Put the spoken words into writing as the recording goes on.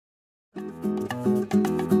One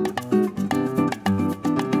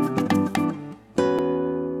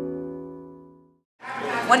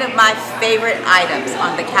of my favorite items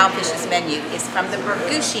on the Cowfish's menu is from the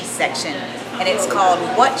Burgushi section, and it's called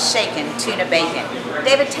What's Shakin Tuna Bacon.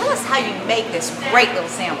 David, tell us how you make this great little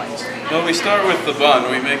sandwich. Well, we start with the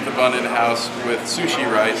bun. We make the bun in-house with sushi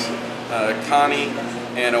rice, kani,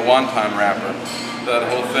 and a wonton wrapper. That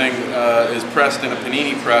whole thing is pressed in a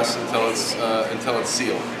panini press until it's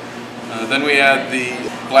sealed. Then we add the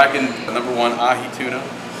blackened #1 ahi tuna,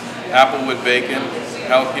 applewood bacon,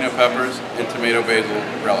 jalapeno peppers, and tomato basil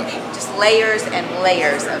relish. Just layers and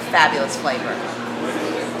layers of fabulous flavor.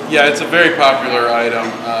 Yeah, it's a very popular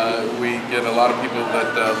item. We get a lot of people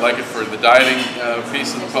that like it for the dieting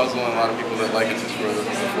piece of the puzzle, and a lot of people that like it just for the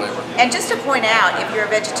flavor. And just to point out, if you're a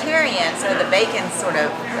vegetarian, so the bacon's sort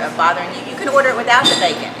of bothering you, you can order it without the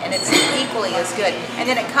bacon, and it's equally as good. And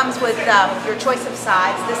then it comes with your choice of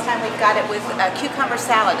sides. This time we've got it with a cucumber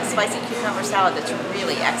salad, a spicy cucumber salad that's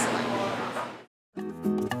really excellent.